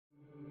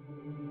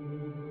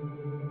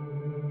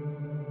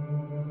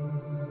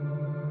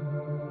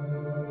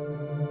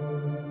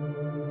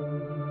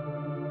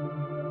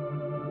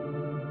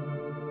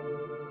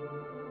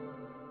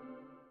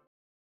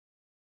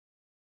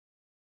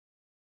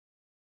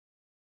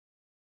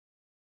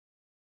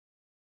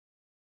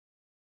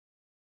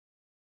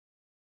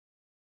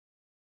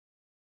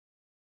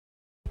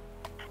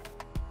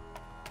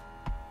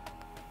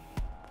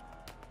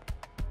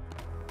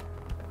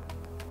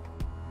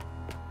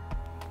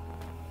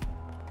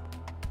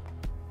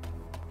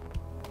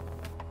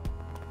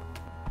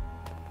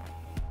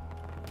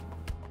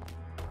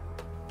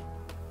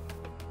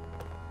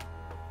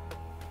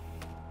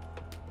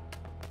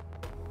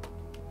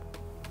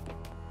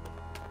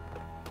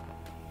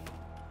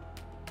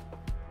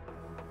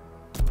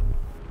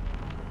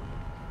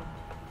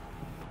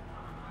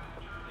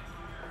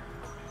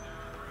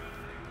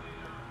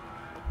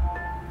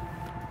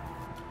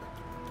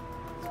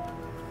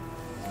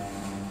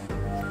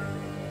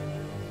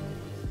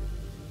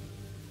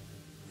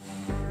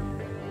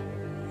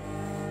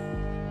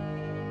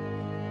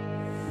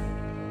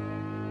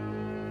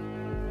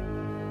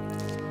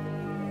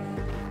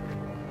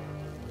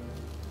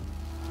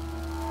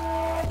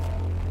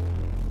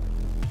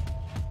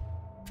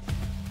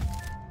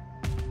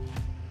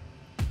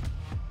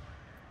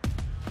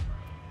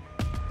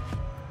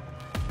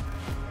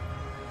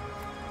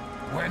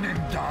When in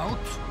doubt,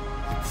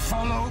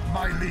 follow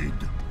my lead.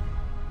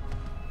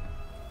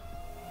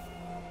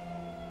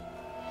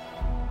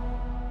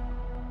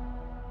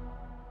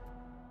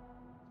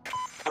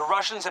 The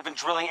Russians have been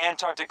drilling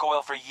Antarctic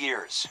oil for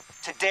years.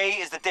 Today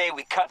is the day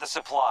we cut the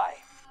supply.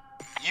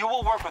 You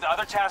will work with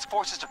other task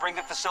forces to bring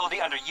the facility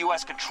under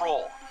U.S.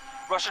 control.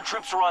 Russian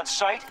troops are on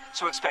site,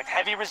 so expect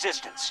heavy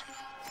resistance.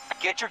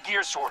 Get your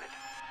gear sorted.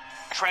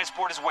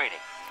 Transport is waiting.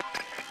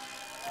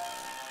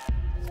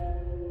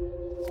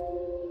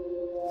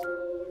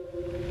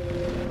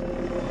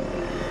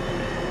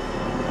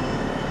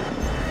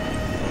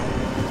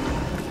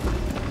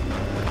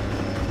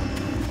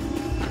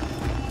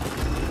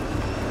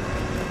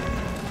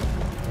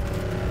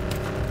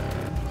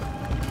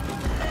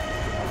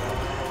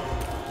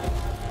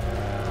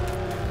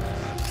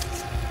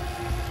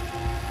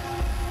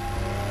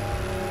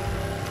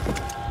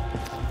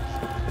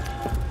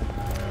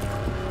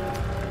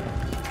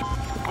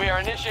 We are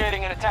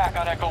initiating an attack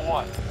on Echo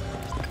 1.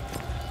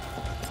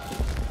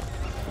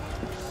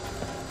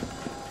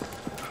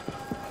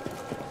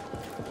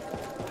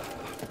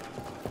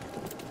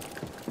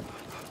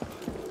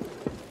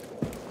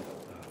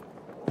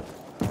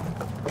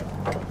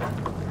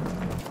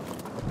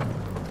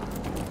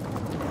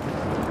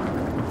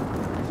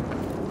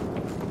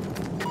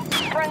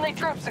 Friendly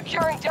troops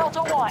securing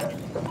Delta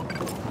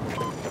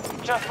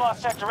 1. Just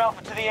lost Sector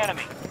Alpha to the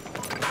enemy.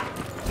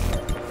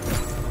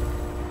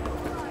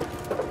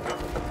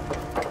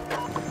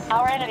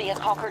 Our enemy has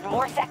conquered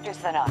more sectors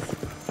than us.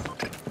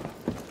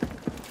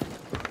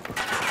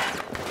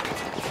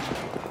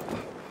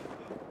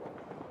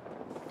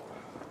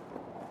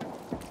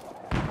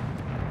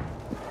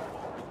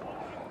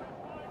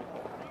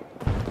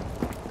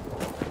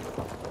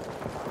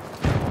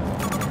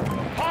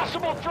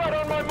 Possible threat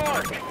on my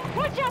mark!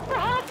 Watch out for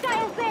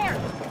hostiles there!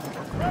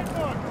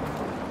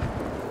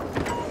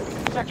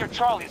 Sector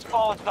Charlie has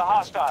fallen to the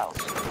hostiles.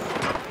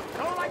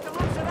 Don't like the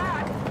looks of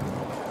that.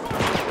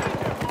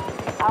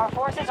 Our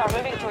forces are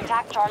moving to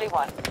attack Charlie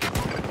 1.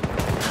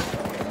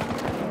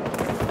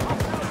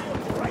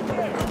 Right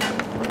there.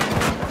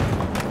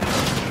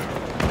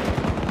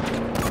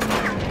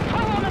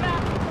 Come on the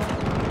map!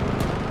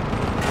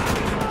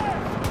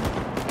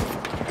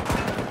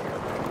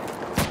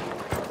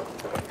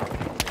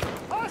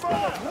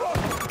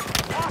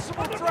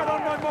 Possible threat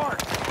on my mark.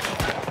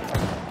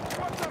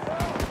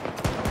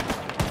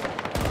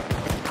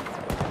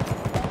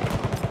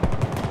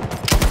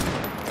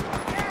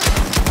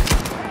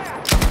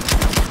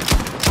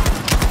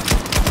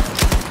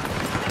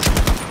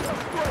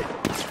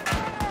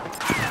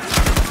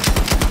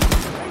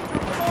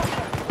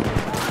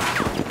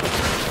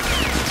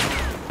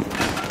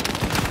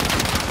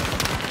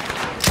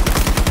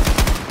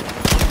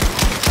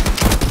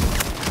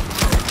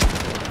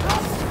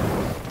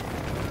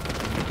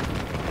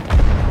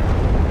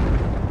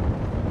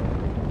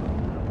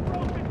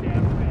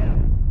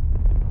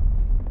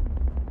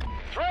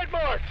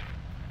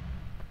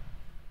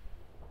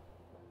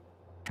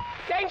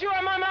 Danger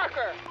on my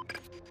marker!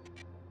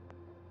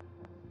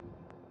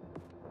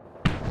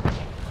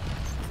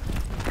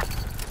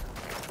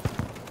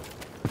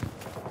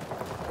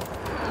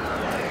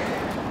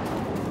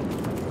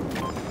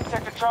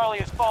 Sector Charlie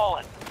has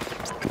fallen.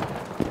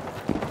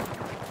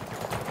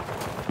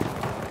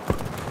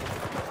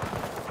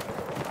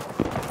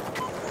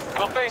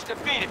 We'll face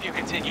defeat if you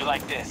continue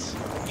like this.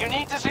 You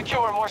need to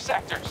secure more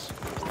sectors.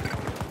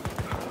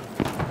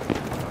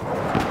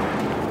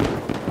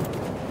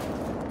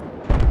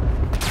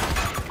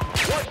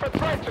 Watch for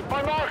threats at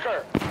my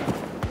marker.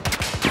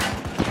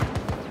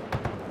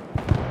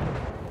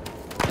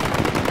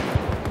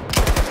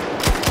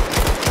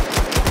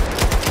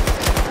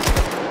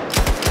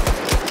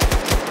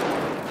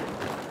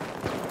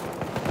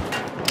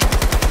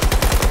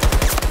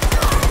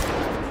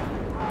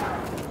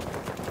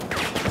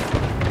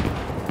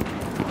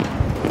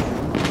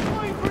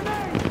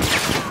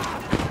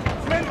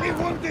 Friendly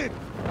wounded!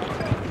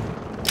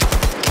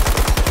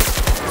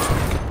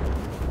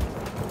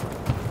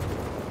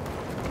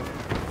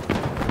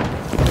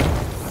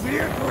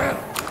 Vehicle!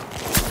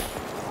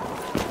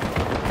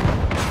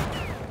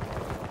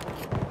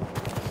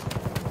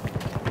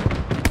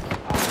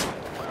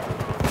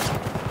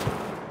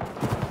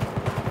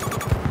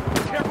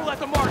 Careful at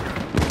the marker.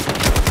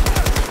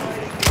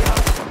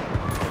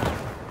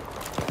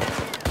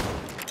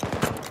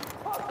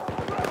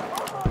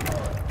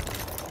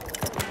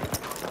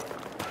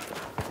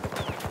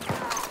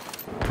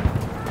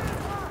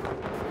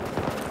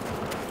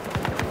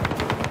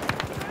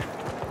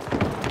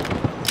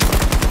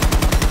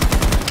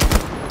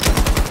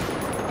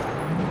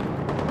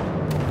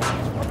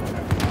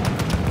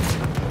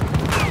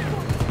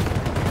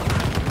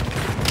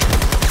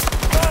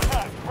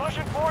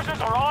 Russian forces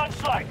are on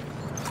site.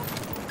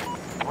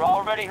 We're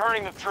already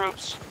hurting the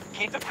troops.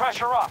 Keep the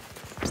pressure up.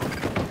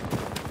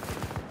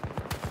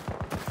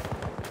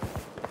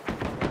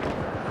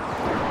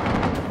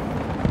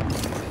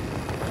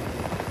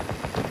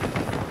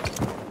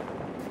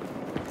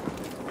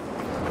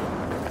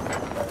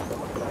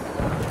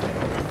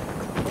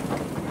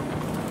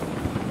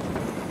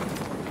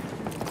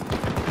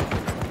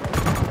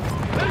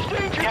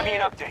 me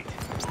an update.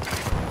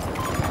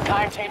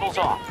 Timetable's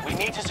off. We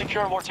need to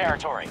secure more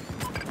territory.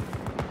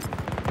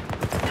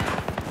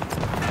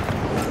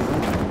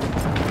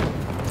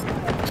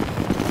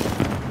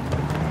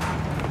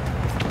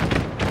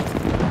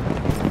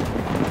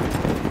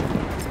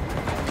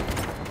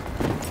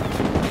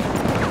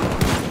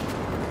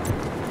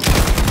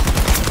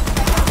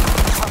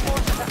 Our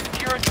forces have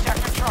secured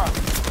Sector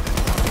Charlie.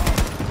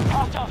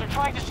 Hostiles are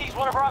trying to seize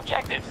one of our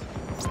objectives.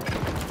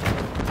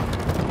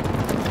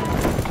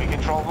 We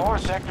control more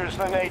sectors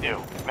than they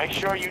do. Make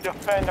sure you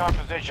defend our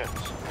positions.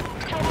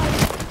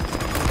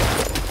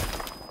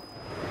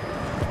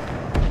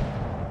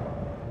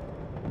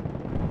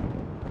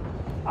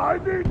 I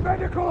need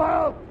medical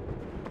help!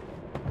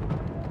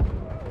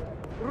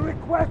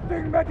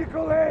 Requesting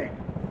medical aid!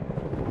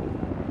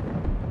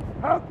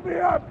 Help me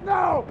up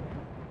now!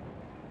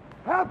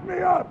 Help me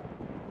up!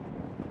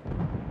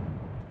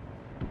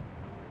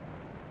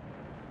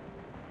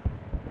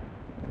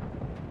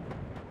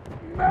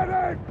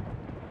 Medic!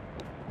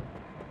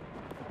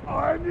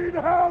 I need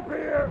help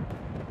here!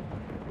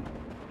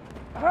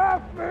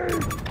 Help me!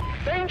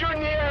 Danger in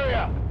the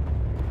area!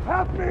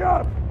 Help me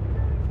up!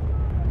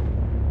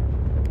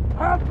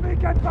 Help me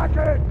get back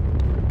in!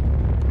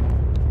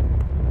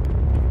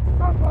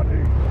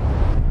 Somebody!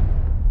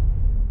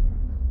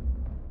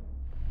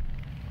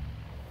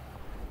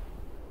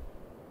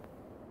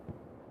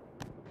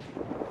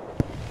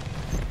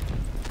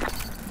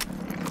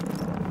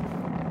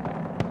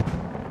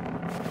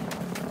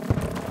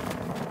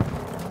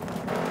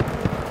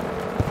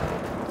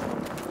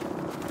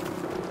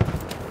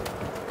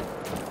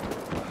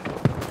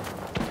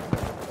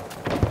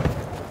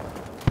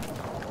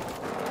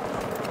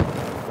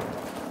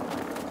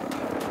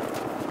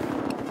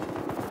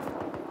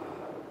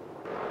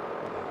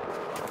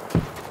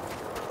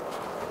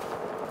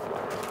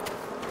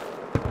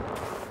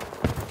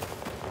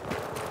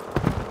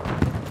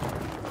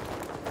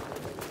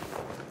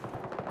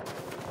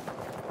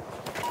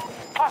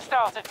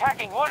 Hostiles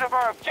attacking one of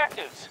our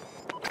objectives.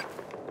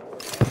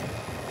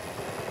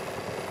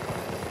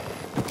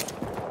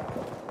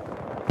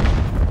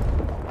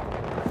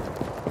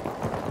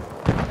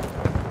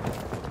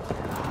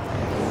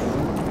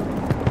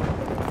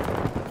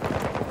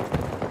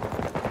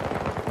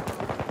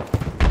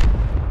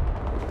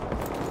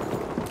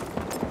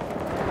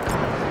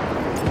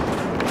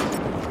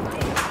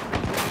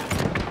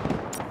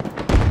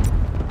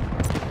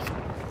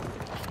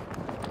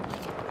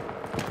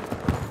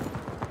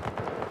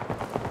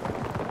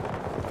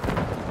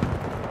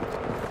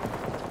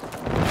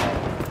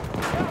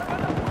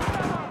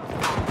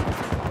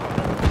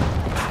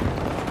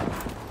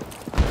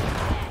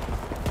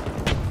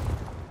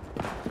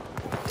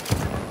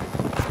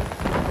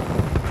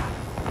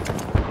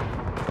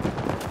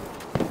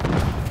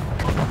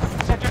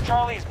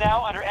 Charlie is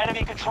now under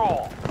enemy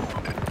control.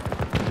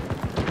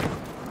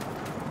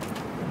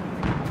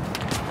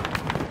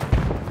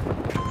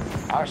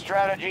 Our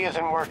strategy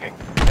isn't working.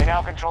 They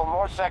now control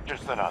more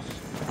sectors than us.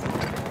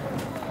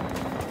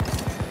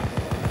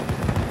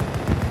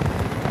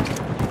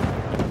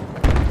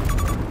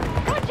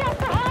 Watch out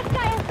for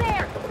hostiles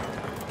there!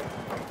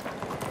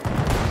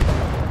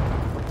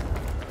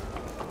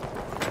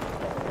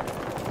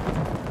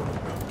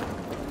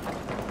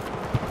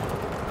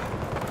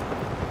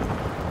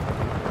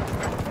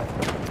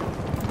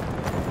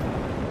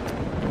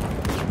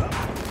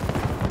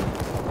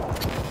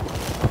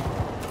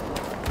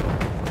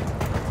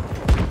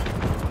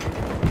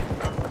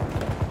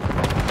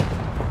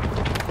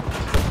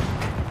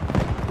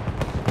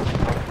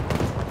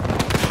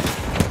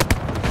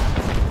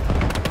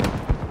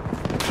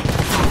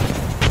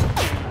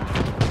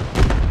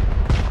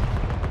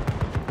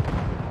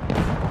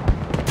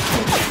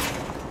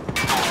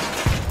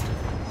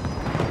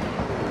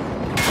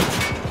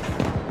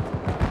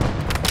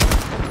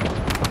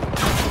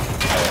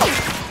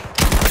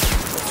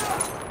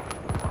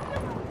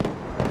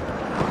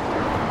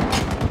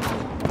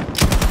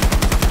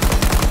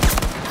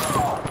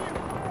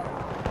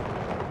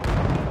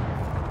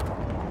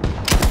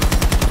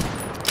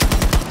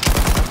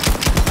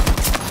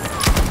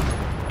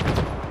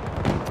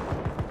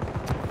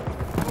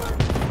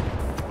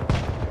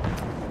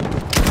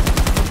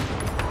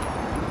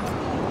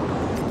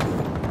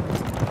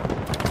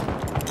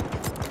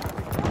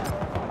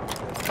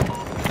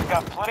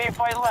 Got plenty of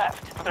fight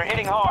left, but they're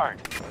hitting hard.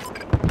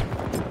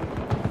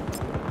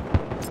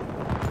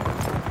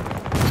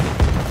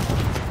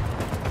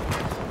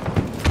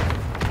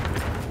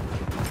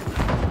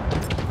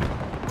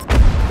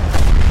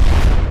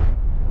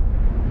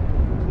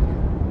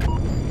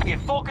 We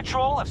have full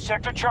control of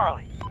Sector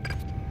Charlie.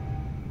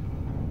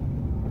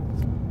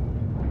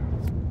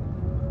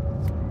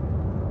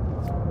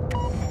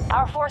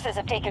 Our forces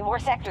have taken more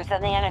sectors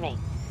than the enemy.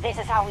 This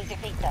is how we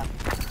defeat them.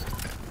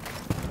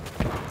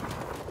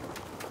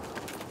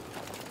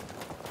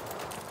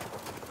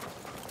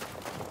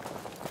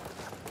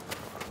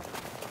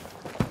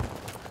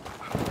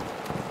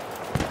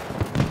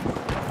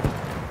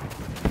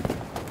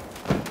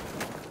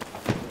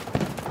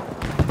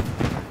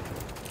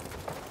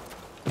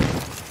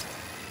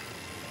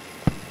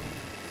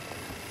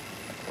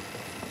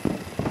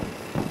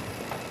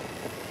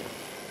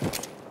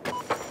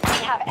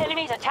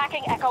 Enemies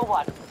attacking Echo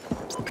 1.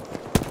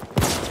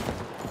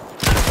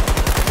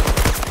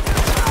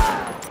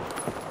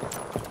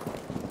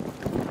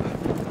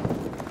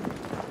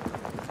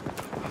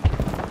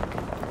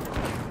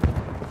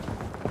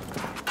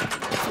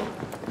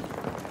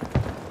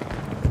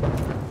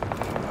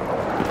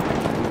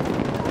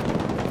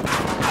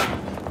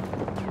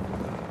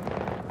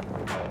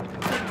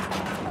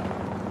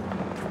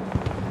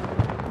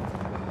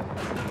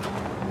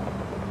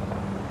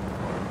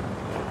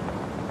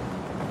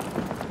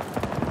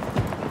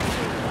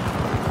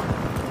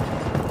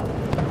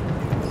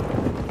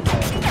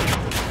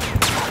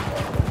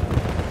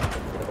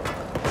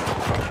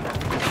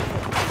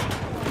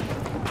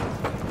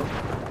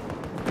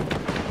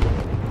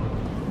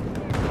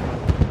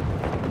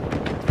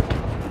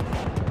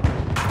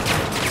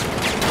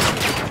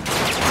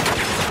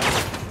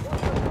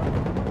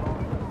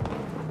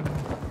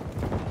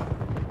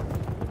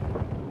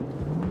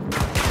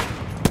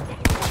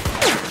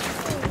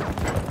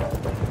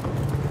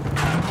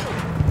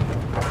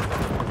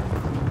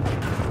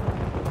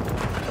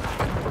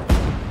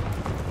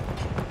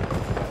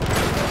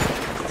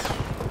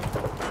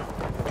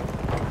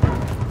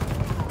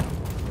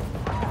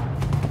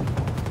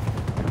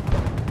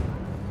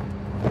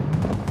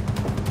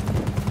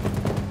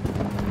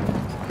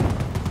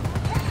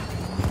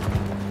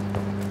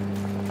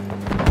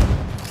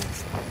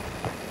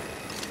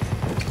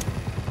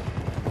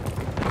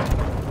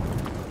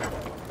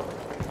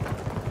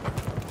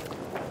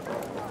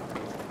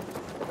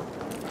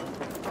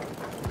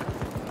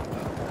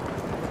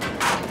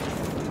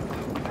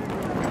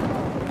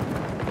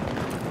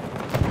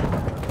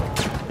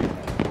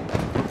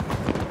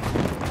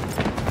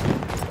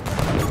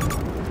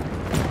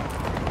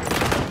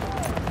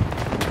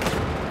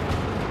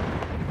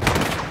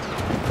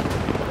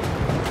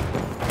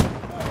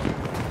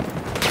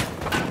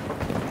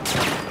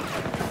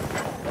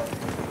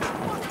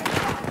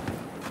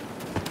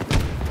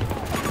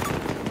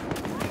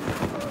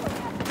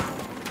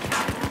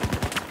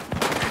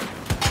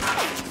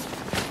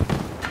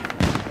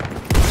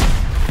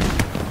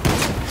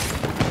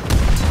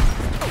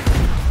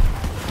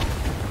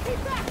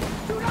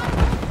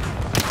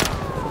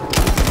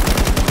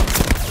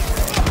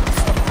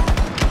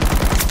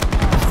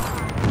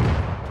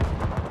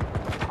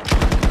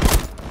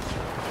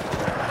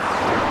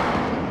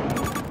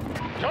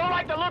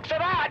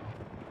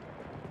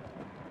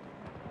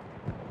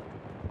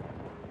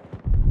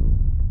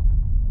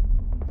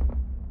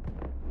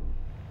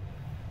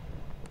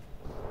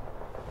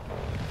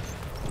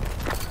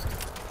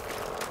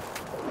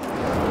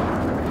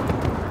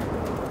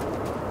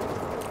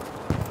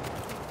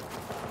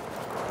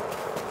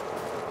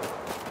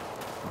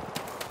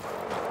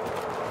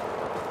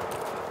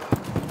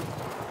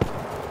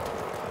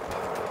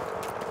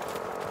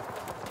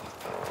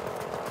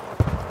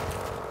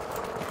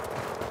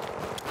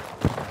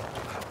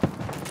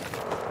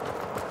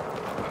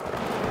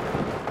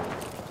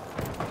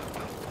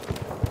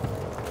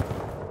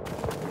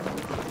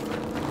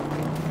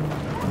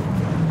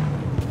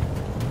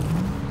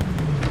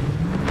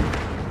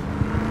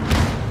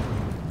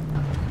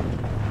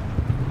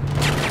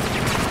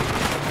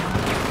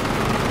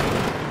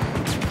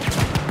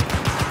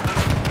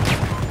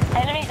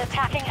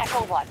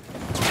 Echo 1.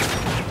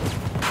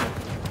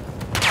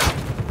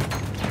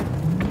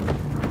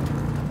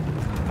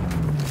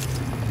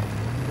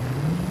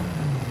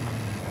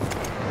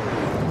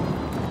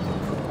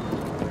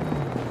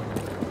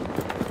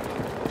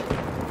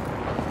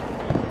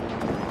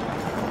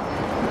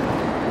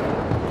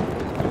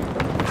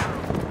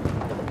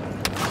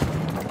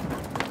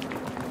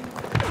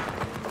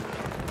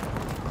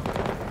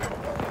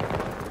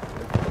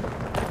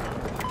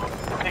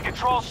 They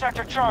control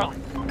Sector Charlie.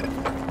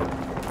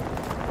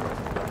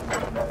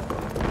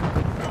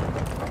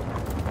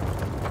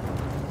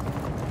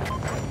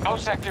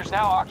 Most sectors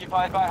now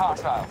occupied by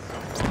hostiles.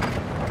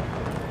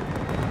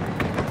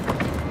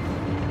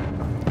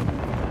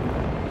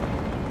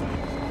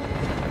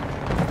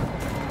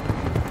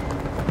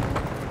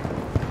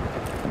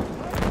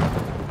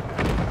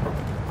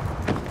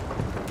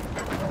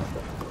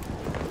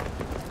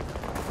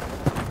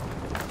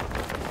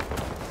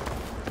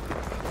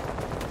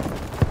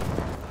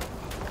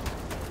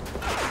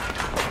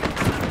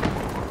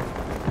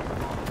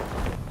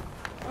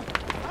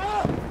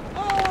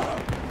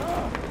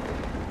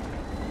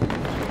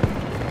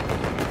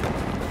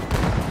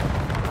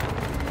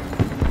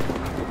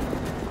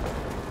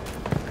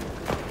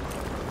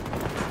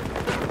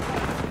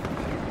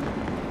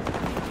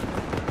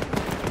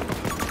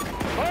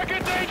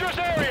 Dangerous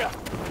area!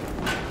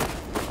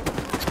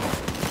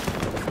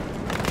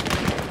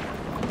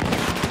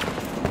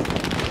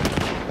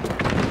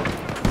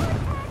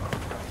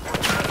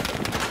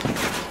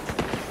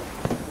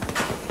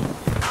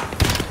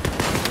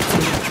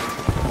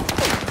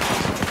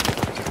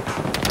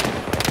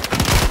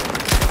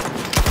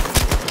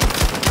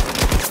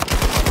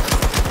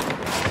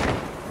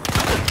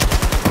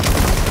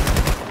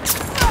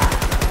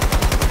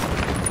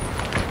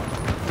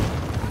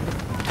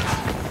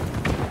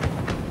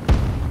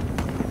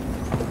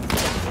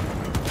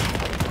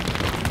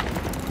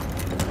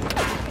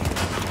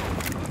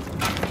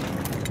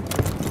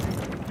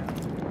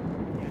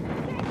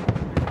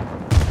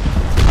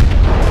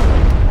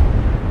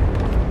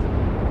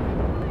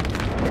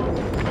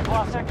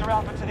 Sector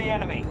Alpha to the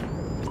enemy.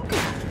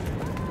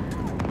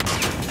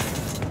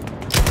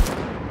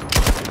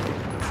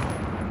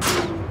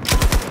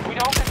 We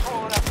don't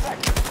control enough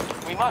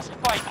sectors. We must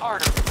fight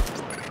harder.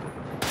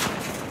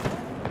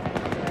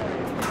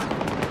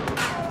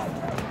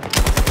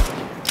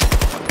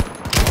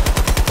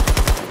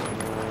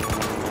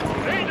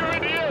 Danger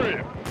in the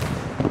area!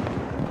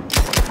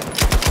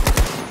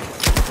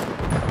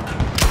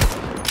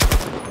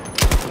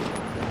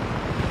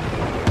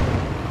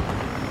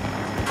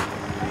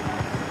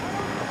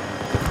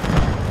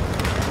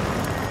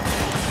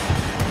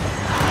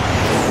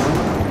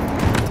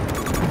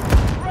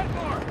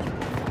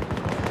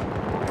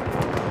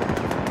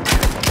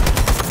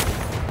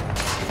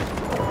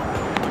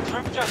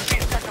 Just see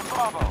Sector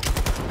Bravo.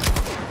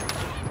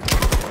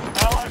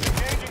 Allies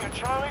engaging at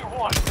Charlie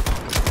 1.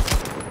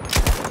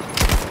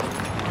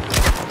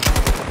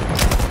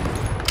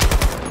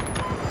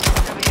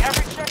 Nearly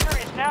every sector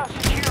is now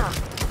secure.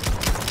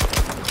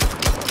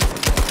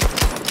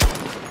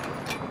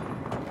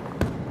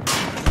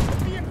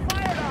 Being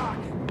fired on!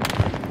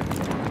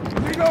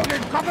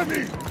 Reloading, cover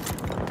me!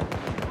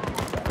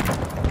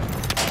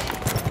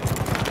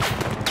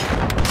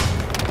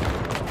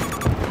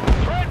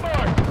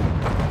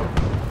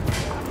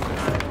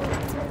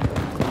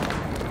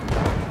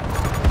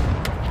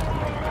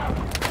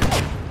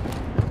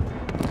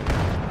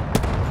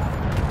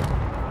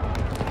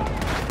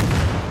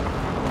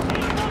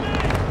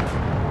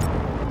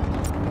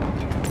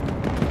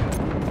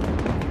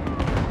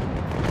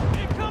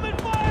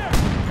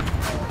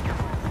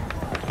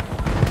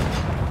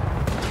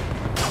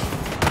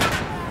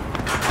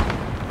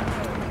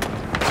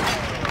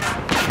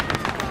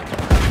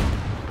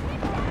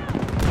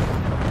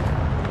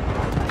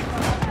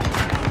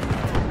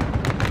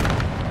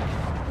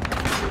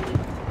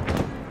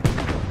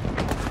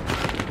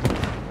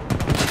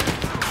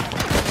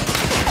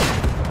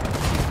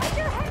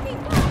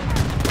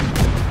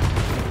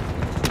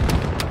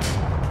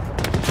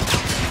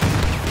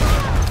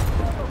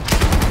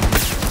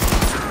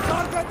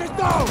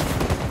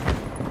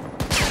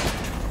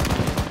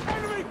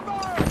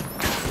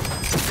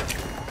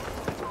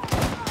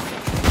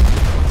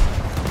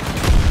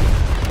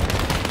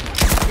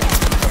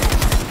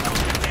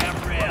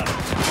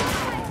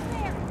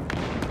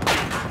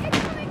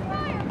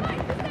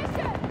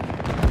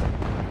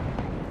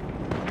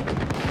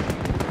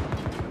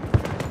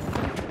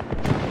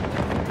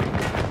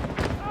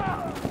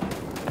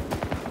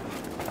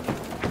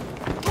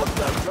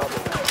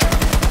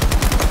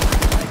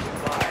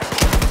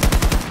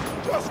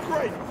 Just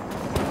great!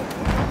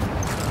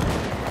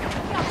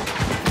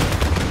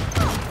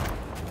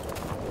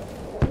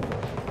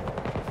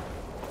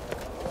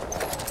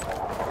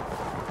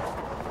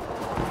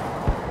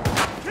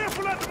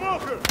 Careful at the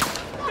marker!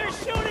 They're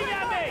shooting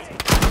at me!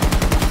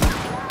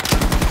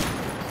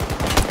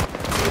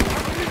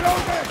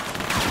 Reloading!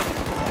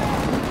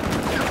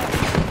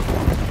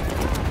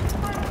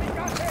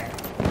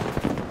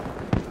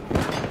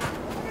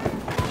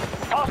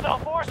 Hostile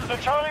forces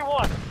at Charlie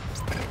 1.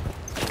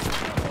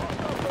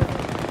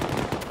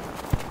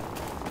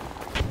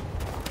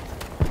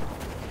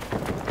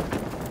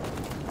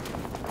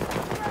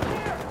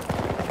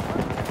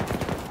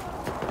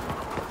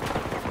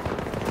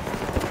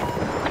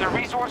 The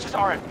resources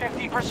are at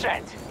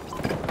 50%.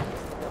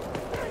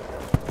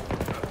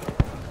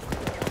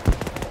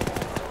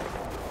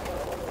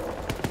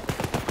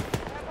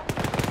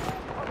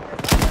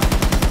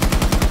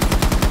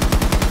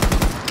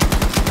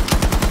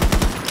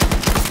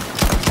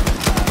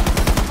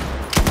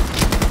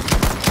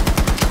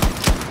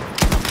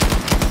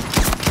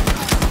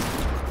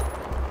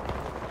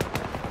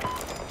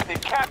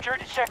 They've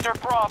captured Sector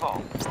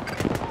Bravo.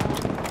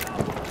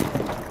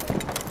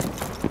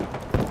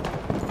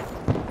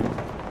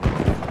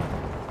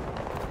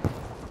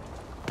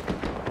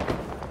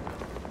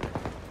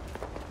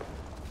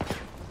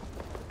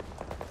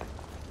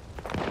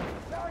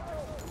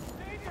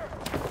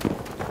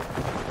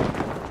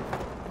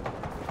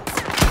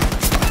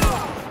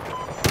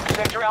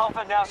 Sector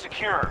Alpha now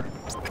secure.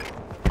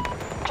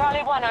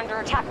 Charlie 1 under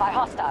attack by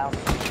hostiles.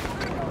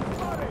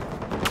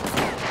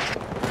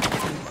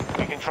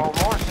 We control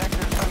more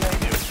sectors than they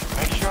do.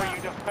 Make sure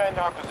you defend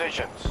our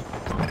positions.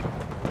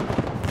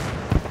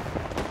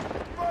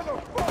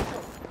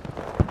 Motherfucker!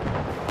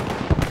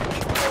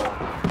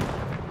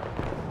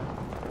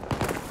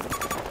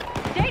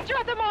 Danger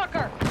at the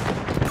marker!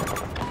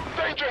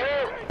 Danger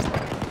here!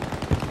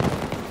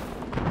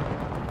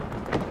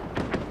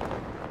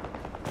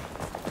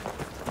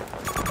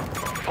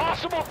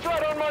 Possible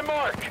threat on my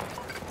mark!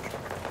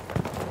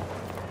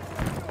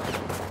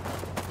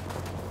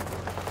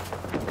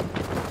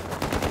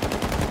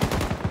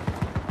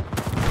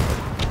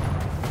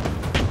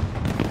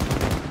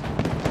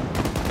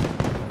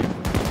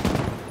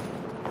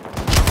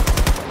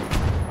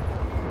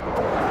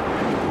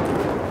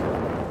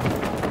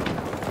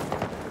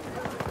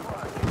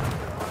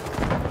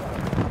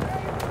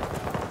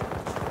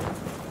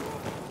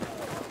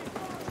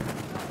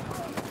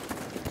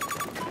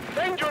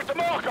 Danger at the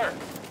marker!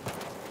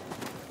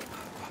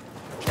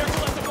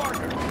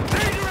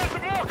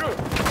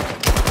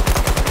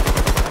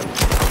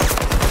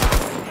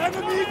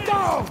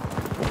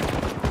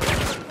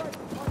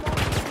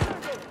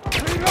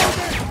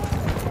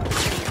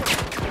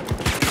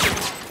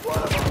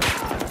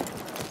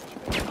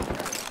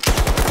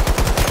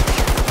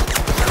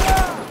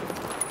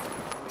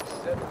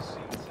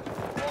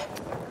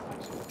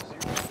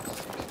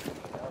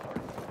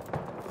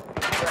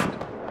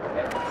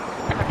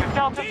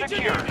 Delta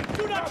secured.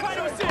 Do not try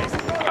to assist!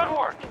 Good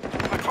work.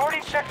 Majority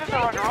of sectors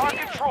are under our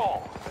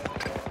control.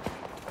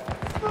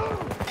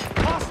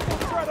 Possible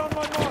threat on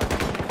my mark!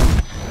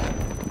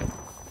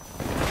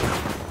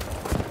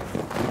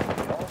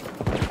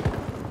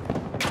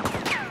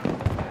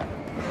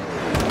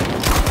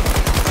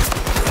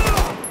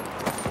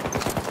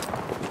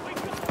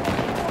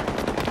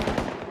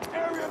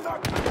 Area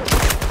not clear!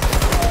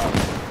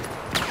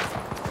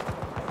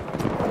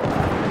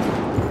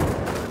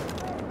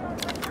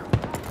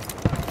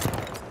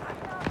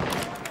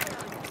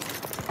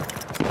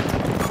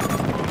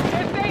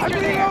 I'm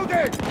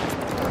reloading!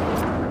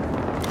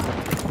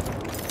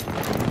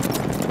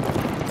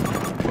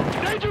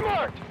 Danger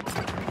marked!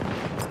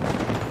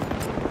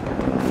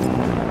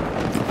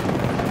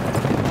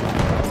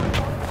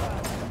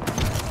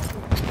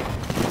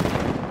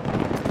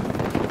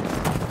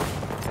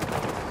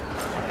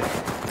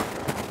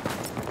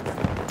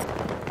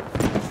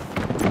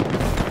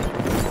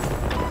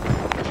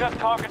 Just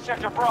conquered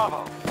Sector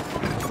Bravo.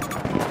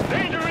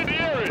 Danger in the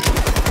area!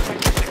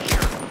 Sector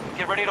secure.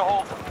 Get ready to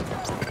hold them.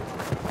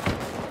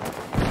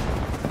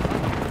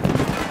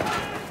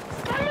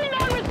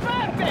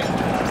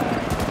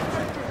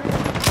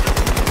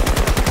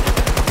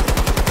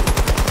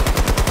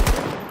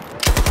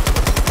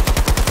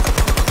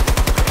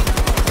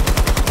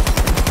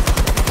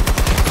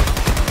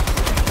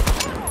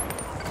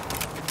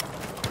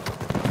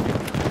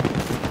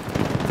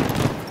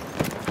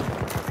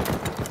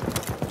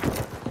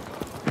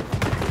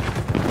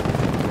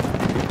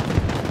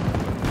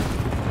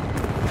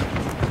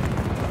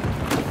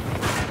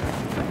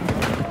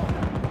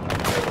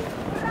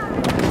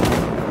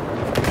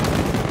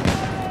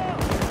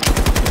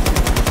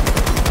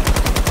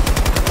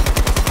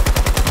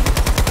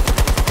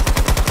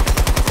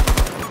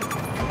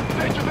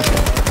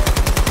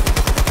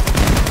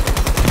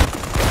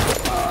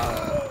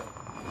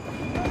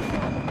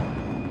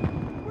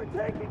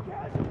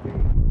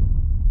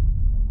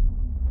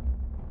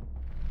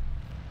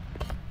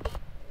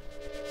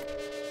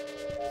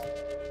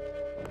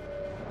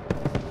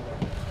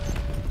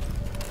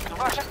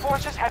 Russian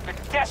forces have been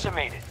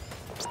decimated.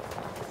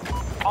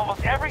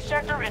 Almost every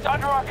sector is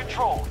under our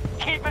control.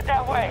 Keep it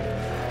that way.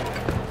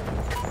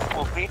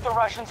 We'll beat the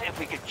Russians if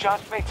we can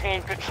just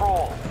maintain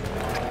control.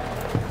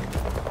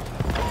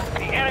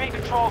 The enemy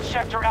controls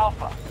Sector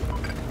Alpha.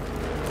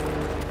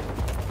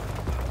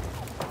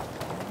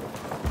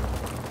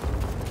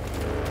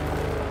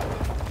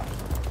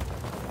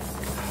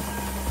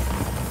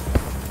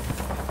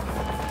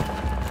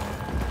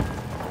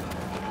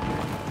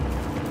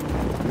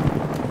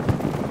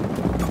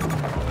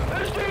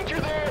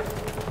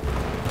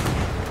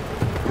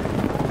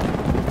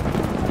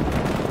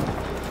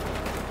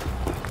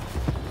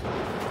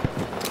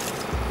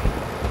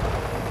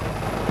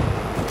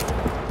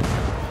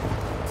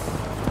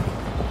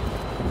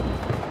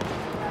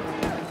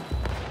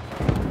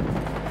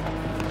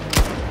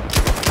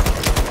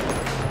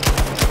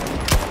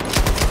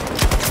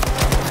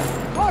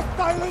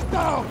 Silent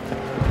down!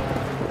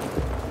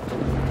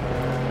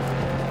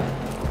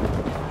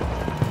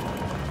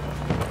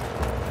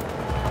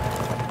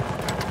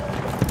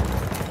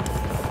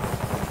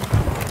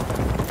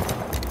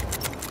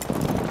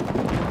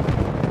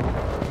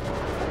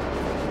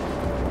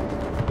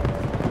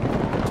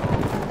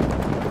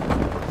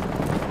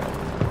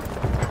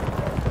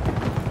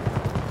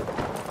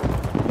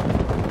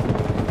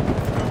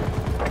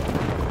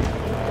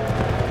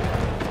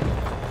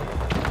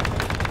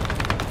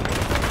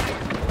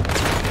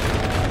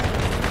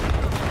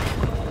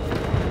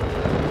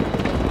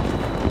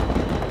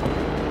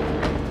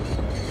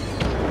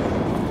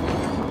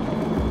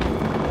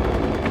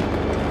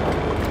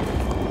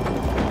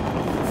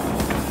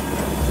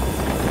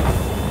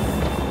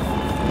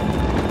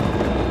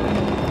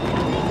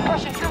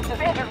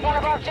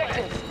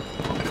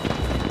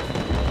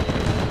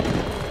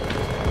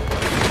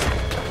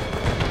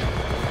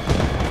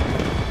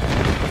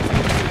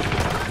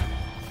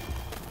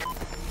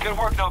 Good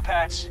work,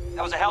 Notepads.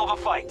 That was a hell of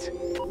a fight.